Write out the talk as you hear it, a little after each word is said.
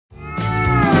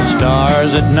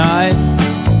stars at night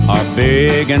are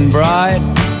big and bright.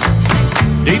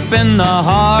 Deep in the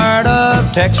heart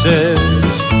of Texas,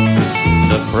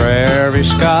 the prairie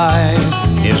sky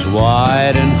is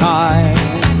wide and high.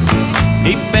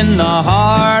 Deep in the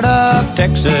heart of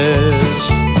Texas,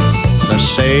 the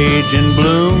sage in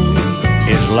bloom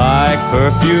is like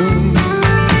perfume.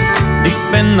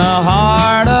 Deep in the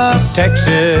heart of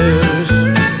Texas,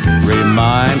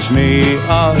 reminds me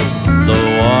of the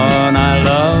one I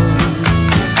love.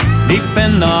 Deep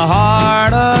in the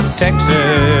heart of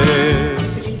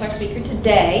Texas. Our speaker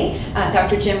today,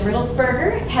 Dr. Jim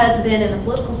Riddlesperger, has been in the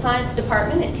political science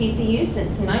department at TCU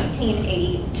since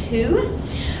 1982.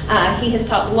 He has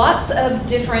taught lots of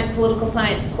different political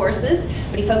science courses,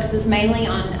 but he focuses mainly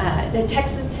on the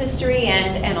Texas history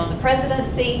and on the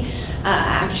presidency.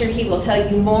 I'm sure he will tell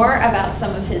you more about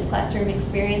some of his classroom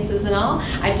experiences and all.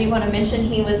 I do want to mention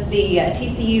he was the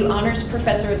TCU Honors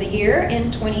Professor of the Year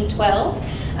in 2012.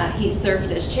 He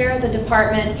served as chair of the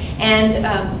department and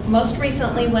most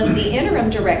recently was the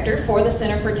interim director for the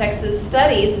Center for Texas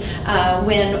Studies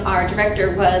when our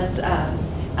director was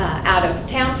out of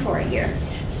town for a year.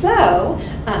 So,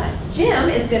 Jim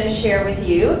is going to share with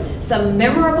you some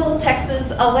memorable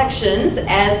Texas elections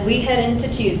as we head into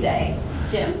Tuesday.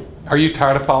 Jim? Are you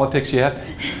tired of politics yet?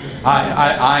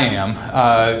 I am.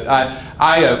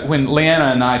 When Leanna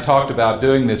and I talked about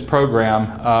doing this program,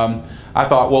 I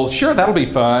thought, well, sure, that'll be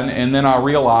fun. And then I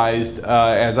realized,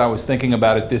 as I was thinking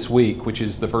about it this week, which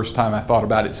is the first time I thought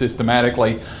about it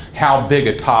systematically, how big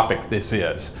a topic this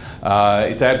is.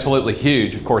 It's absolutely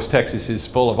huge. Of course, Texas is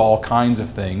full of all kinds of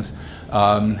things.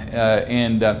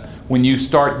 When you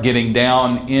start getting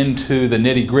down into the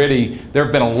nitty-gritty, there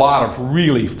have been a lot of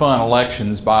really fun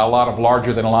elections by a lot of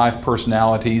larger-than-life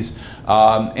personalities,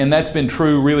 and that's been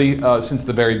true really since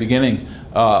the very beginning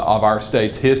of our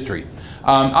state's history.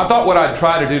 I thought what I'd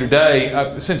try to do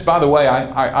today, since, by the way,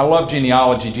 I love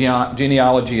genealogy.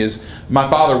 Genealogy is, my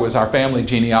father was our family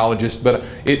genealogist, but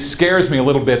it scares me a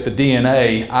little bit, the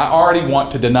DNA. I already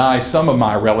want to deny some of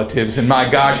my relatives, and my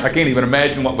gosh, I can't even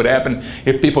imagine what would happen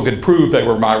if people could prove they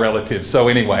were my relatives. So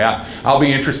anyway, I'll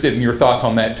be interested in your thoughts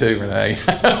on that too, Renee.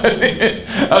 Okay,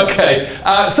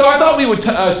 so I thought we would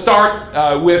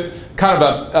start with kind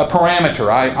of a parameter.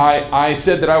 I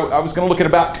said that I was going to look at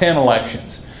about 10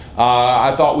 elections.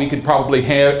 I thought we could probably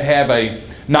have a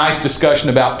nice discussion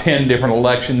about 10 different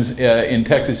elections in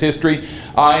Texas history.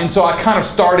 And so I kind of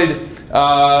started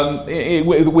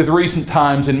with recent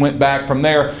times and went back from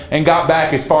there and got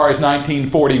back as far as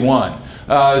 1941.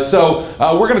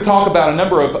 We're going to talk about a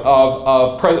number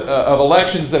of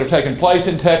elections that have taken place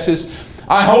in Texas.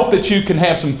 I hope that you can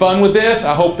have some fun with this.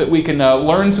 I hope that we can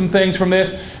learn some things from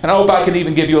this. And I hope I can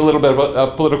even give you a little bit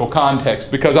of political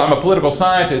context, because I'm a political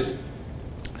scientist.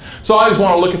 So I always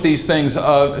want to look at these things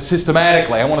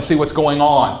systematically. I want to see what's going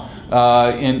on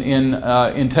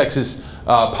in Texas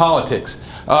politics.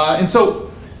 Gosh,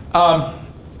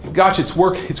 it's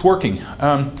working.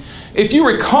 If you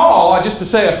recall, just to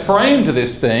say a frame to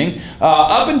this thing,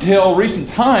 up until recent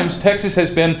times, Texas has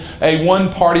been a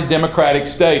one-party Democratic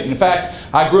state. In fact,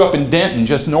 I grew up in Denton,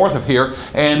 just north of here,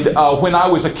 and when I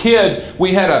was a kid,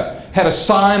 we had a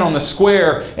sign on the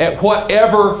square at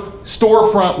whatever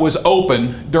storefront was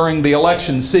open during the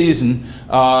election season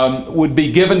would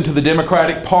be given to the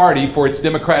Democratic Party for its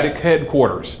Democratic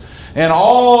headquarters. And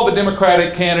all the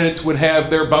Democratic candidates would have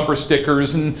their bumper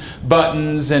stickers and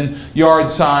buttons and yard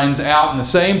signs out in the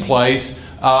same place.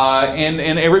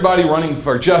 And everybody running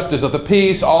for justice of the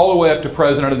peace all the way up to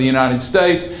President of the United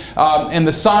States. And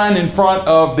the sign in front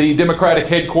of the Democratic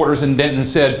headquarters in Denton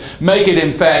said, "Make it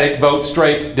emphatic, vote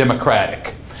straight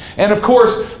Democratic." And of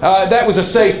course, that was a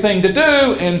safe thing to do,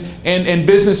 and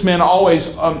businessmen always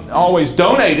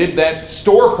donated that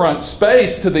storefront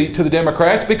space to the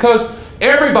Democrats because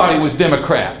everybody was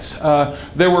Democrats.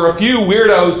 There were a few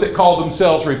weirdos that called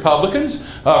themselves Republicans.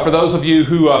 For those of you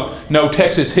who know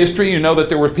Texas history, you know that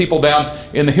there were people down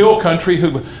in the Hill Country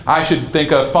who I should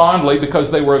think of fondly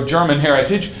because they were of German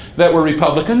heritage that were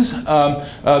Republicans.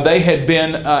 They had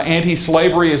been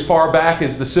anti-slavery as far back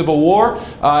as the Civil War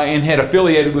and had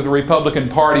affiliated with the Republican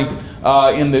Party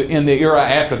in the era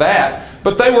after that.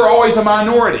 But they were always a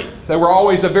minority. They were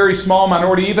always a very small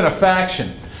minority, even a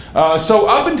faction. So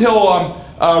up until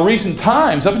recent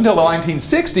times, up until the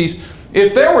 1960s,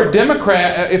 if there were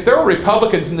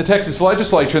Republicans in the Texas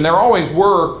legislature, and there always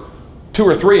were 2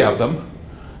 or 3 of them,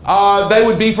 they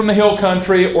would be from the Hill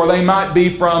Country, or they might be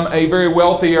from a very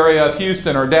wealthy area of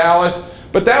Houston or Dallas,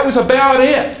 but that was about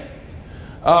it.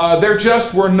 There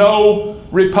just were no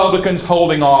Republicans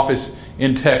holding office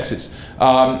in Texas.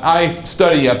 I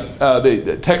study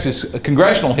the Texas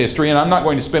congressional history, and I'm not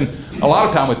going to spend a lot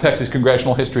of time with Texas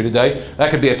congressional history today.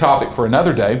 That could be a topic for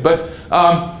another day. But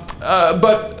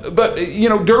you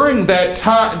know, during that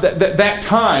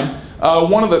time,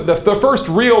 one of the first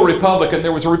real Republican,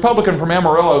 there was a Republican from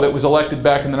Amarillo that was elected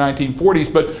back in the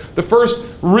 1940s, but the first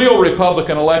real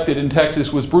Republican elected in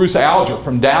Texas was Bruce Alger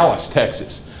from Dallas,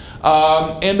 Texas.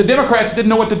 And the Democrats didn't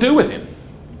know what to do with him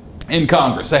in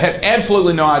Congress. They had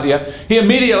absolutely no idea. He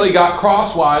immediately got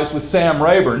crosswise with Sam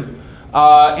Rayburn,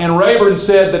 and Rayburn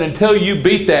said that until you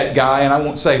beat that guy, and I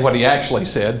won't say what he actually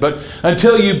said, but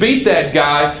until you beat that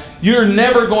guy, you're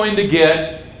never going to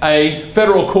get a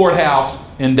federal courthouse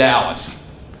in Dallas.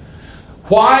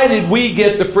 Why did we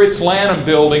get the Fritz Lanham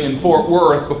building in Fort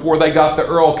Worth before they got the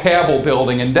Earl Cabell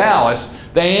building in Dallas?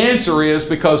 The answer is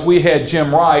because we had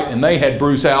Jim Wright and they had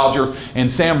Bruce Alger, and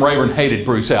Sam Rayburn hated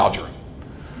Bruce Alger.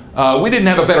 We didn't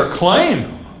have a better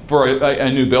claim for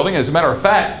a new building. As a matter of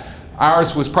fact,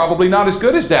 ours was probably not as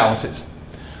good as Dallas's.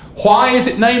 Why is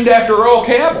it named after Earl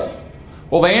Cabell?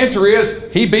 Well, the answer is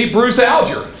he beat Bruce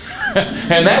Alger,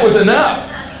 and that was enough.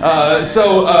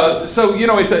 So you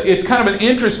know, it's kind of an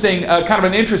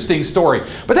interesting story.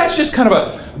 But that's just kind of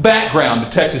a background to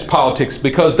Texas politics,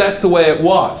 because that's the way it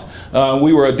was.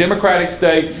 We were a Democratic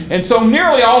state, and so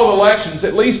nearly all of the elections,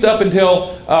 at least up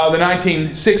until the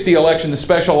 1960 election, the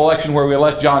special election where we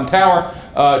elect John Tower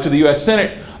to the U.S.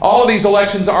 Senate, all of these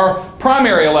elections are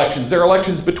primary elections. They're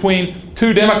elections between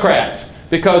two Democrats,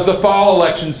 because the fall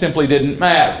election simply didn't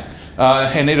matter.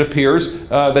 And it appears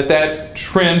that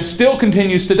trend still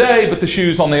continues today, but the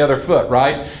shoe's on the other foot,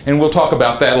 right? And we'll talk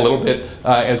about that a little bit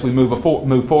as we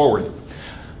move forward.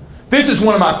 This is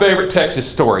one of my favorite Texas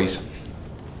stories.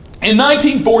 In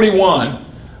 1941,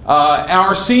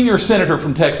 our senior senator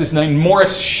from Texas named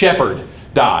Morris Shepherd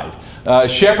died.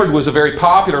 Shepherd was a very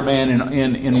popular man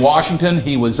in Washington.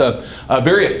 He was a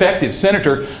very effective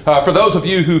senator. For those of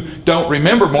you who don't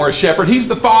remember Morris Shepherd, he's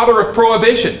the father of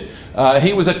Prohibition.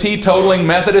 He was a teetotaling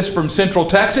Methodist from Central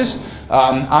Texas.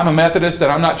 I'm a Methodist,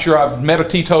 and I'm not sure I've met a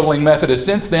teetotaling Methodist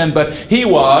since then, but he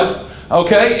was.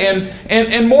 Okay,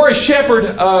 and Morris Shepherd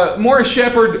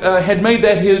had made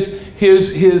that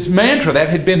his mantra. That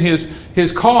had been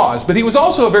his cause. But he was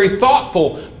also a very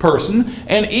thoughtful person,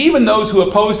 and even those who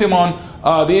opposed him on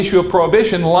the issue of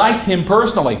prohibition liked him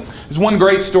personally. There's one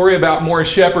great story about Morris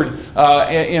Shepherd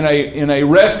in a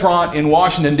restaurant in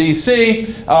Washington,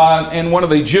 D.C., and one of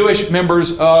the Jewish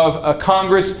members of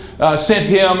Congress sent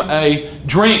him a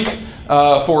drink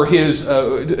for his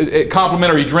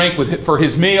complimentary drink for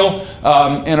his meal,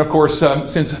 and of course,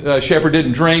 since Shepherd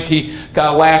didn't drink, he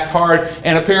laughed hard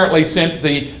and apparently sent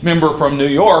the member from New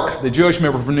York, the Jewish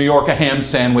member from New York, a ham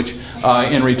sandwich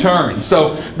in return.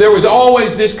 So there was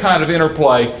always this kind of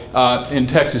interplay in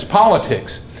Texas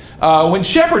politics. When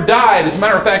Shepherd died, as a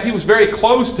matter of fact, he was very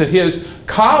close to his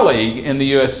colleague in the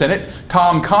U.S. Senate,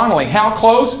 Tom Connally. How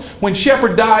close? When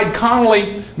Shepherd died,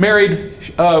 Connally married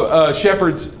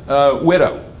Shepherd's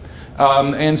widow.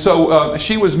 And so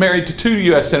she was married to two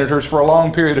U.S. senators for a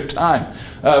long period of time.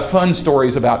 Fun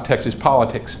stories about Texas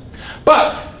politics.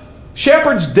 But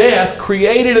Shepherd's death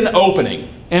created an opening,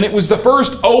 and it was the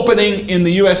first opening in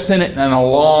the U.S. Senate in a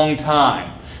long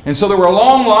time. And so there were a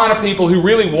long line of people who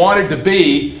really wanted to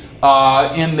be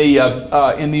in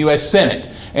the U.S. Senate.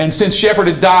 And since Shepherd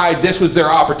had died, this was their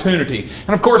opportunity.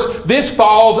 And of course, this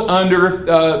falls under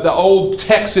the old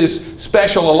Texas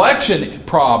special election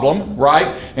problem,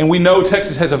 right? And we know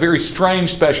Texas has a very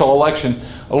strange special election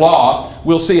law.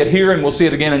 We'll see it here, and we'll see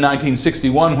it again in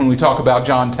 1961 when we talk about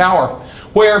John Tower,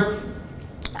 where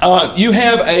you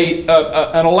have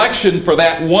an election for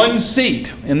that one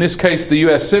seat, in this case the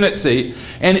U.S. Senate seat,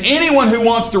 and anyone who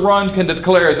wants to run can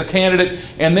declare as a candidate,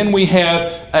 and then we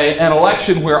have an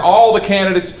election where all the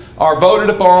candidates are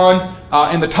voted upon,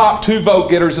 and the top two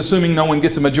vote getters, assuming no one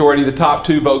gets a majority, the top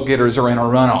two vote getters are in a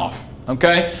runoff.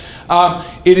 Okay?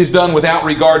 It is done without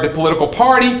regard to political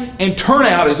party, and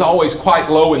turnout is always quite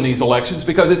low in these elections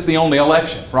because it's the only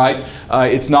election, right?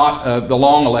 It's not the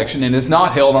long election, and it's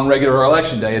not held on regular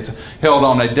election day. It's held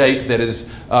on a date that is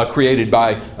created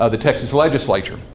by the Texas legislature.